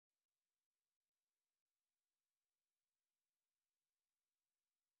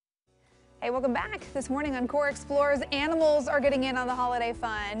Hey, welcome back. This morning on Kohr Explores, animals are getting in on the holiday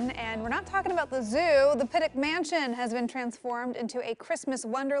fun, and we're not talking about the zoo. The Pittock Mansion has been transformed into a Christmas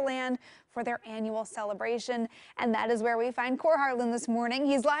wonderland for their annual celebration, and that is where we find Kohr Harlan this morning.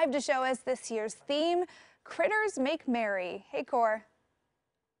 He's live to show us this year's theme, Critters Make Merry. Hey, Kohr.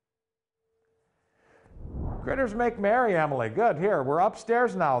 Critters Make Merry, Emily. Good. Here, we're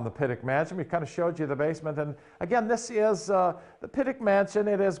upstairs now in the Pittock Mansion. We kind of showed you the basement. And again, this is the Pittock Mansion.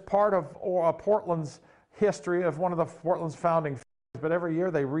 It is part of Portland's history, of one of the Portland's founding families. But every year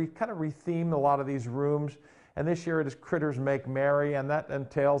they kind of retheme a lot of these rooms. And this year it is Critters Make Merry, and that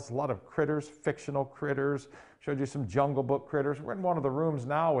entails a lot of critters, fictional critters. Showed you some Jungle Book critters. We're in one of the rooms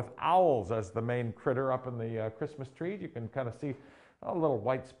now with owls as the main critter up in the Christmas tree. You can kind of see a little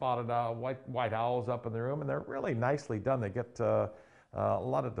white spotted white owls up in the room, and they're really nicely done. They get a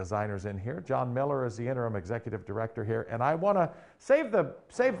lot of designers in here. John Miller is the interim executive director here, and I want to save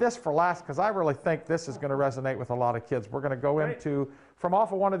this for last because I really think this is going to resonate with a lot of kids. We're going to go into from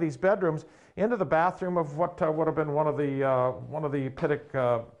off of one of these bedrooms into the bathroom of what would have been one of the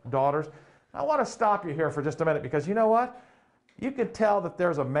Pittock daughters. I want to stop you here for just a minute because you know what? You can tell that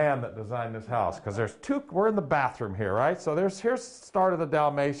there's a man that designed this house because there's two. We're in the bathroom here, right? So here's the start of the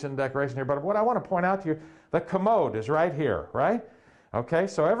Dalmatian decoration here. But what I want to point out to you, the commode is right here, right? Okay,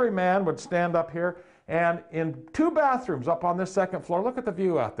 so every man would stand up here, and in two bathrooms up on this second floor. Look at the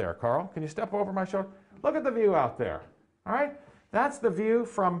view out there, Carl. Can you step over my shoulder? Look at the view out there. All right, that's the view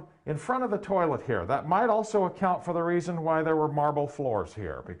from in front of the toilet here. That might also account for the reason why there were marble floors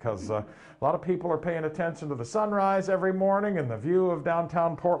here, because a lot of people are paying attention to the sunrise every morning and the view of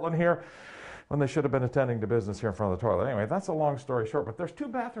downtown Portland here when they should have been attending to business here in front of the toilet. Anyway, that's a long story short, but there's two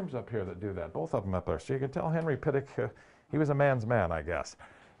bathrooms up here that do that, both of them up there. So you can tell Henry Pittock, he was a man's man, I guess.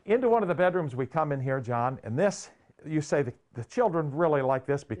 Into one of the bedrooms we come in here, John, and this, you say the children really like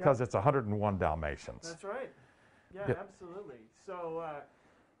this because it's 101 Dalmatians. That's right. Yeah, absolutely. So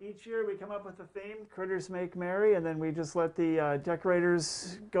each year we come up with a theme, Critters Make Merry, and then we just let the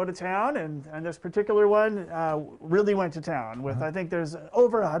decorators go to town. And this particular one really went to town with, I think there's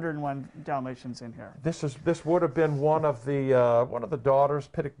over 101 Dalmatians in here. This would have been one of the daughters,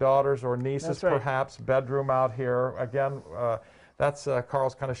 Pittock daughters or nieces, perhaps, bedroom out here. Again, that's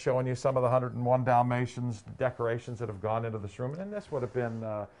Carl's kind of showing you some of the 101 Dalmatians decorations that have gone into this room. And this would have been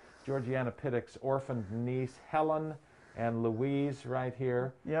Georgiana Pittock's orphaned niece, Helen, and Louise right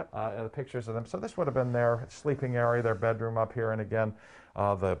here. Yep. The pictures of them. So this would have been their sleeping area, their bedroom up here. And again,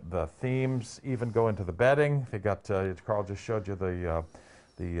 the themes even go into the bedding. They got, Carl just showed you the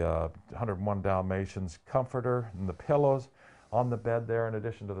 101 Dalmatians comforter and the pillows on the bed there in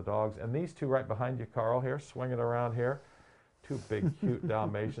addition to the dogs. And these two right behind you, Carl, here, swinging around here. Two big, cute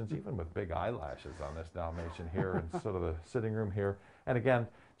Dalmatians, even with big eyelashes on this Dalmatian here in sort of the sitting room here. And again,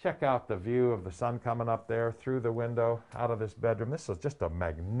 check out the view of the sun coming up there through the window out of this bedroom. This is just a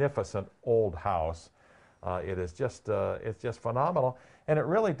magnificent old house. It is just, it's just phenomenal. And it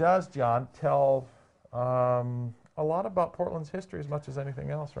really does, John, tell a lot about Portland's history as much as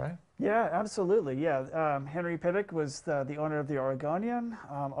anything else, right? Yeah, absolutely. Yeah, Henry Pittock was the owner of the Oregonian.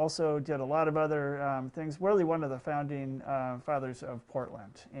 Also did a lot of other things. Really one of the founding fathers of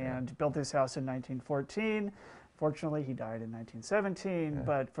Portland, and built this house in 1914. Fortunately, he died in 1917,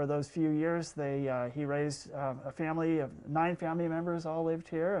 but for those few years, he raised a family of 9 family members, all lived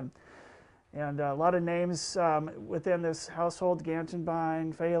here, and a lot of names within this household: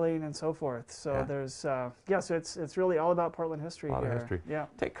 Gantenbein, Failing, and so forth. So there's, so it's really all about Portland history here. A lot of history. Yeah.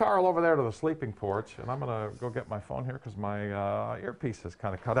 Take Carl over there to the sleeping porch, and I'm going to go get my phone here because my earpiece is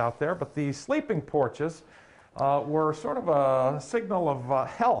kind of cut out there. But the sleeping porches were sort of a signal of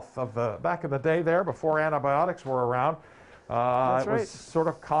health of the back in the day there before antibiotics were around. It was sort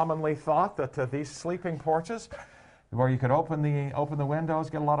of commonly thought that these sleeping porches, where you could open the windows,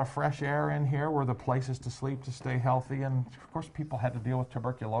 get a lot of fresh air in here, were the places to sleep to stay healthy. And of course, people had to deal with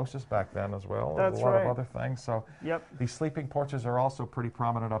tuberculosis back then as well. That's a lot of other things. So these sleeping porches are also pretty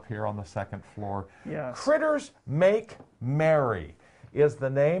prominent up here on the second floor. Yes. Critters Make Merry is the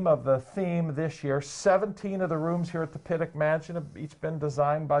name of the theme this year. 17 of the rooms here at the Pittock Mansion have each been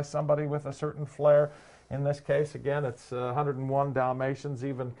designed by somebody with a certain flair. In this case, again, it's 101 Dalmatians,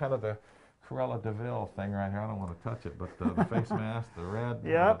 even kind of the Cruella de Vil thing right here. I don't want to touch it, but the face mask, the red,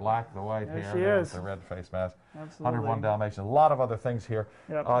 the black, the white hair, the red face mask. Absolutely. 101 Dalmatians. A lot of other things here.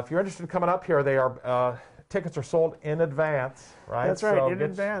 If you're interested in coming up here, they are tickets are sold in advance, right? That's right, in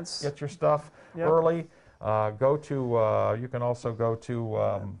advance. Get your stuff early. You can also go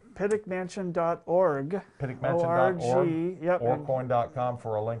to pittockmansion.org. pittockmansion.org Yep. or coin.com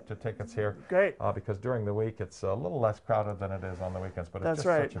for a link to tickets here. Great. Because during the week it's a little less crowded than it is on the weekends, but it's That's just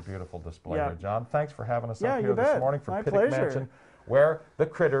right. such a beautiful display Yeah. here. John, thanks for having us Yeah, up you here this bet. morning from My Pittock pleasure. Mansion, where the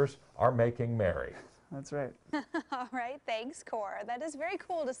critters are making merry. That's right. All right, thanks, Kohr. That is very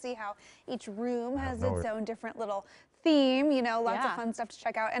cool to see how each room has its own different little theme, you know, lots of fun stuff to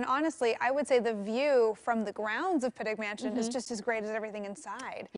check out. And honestly, I would say the view from the grounds of Pittock Mansion is just as great as everything inside.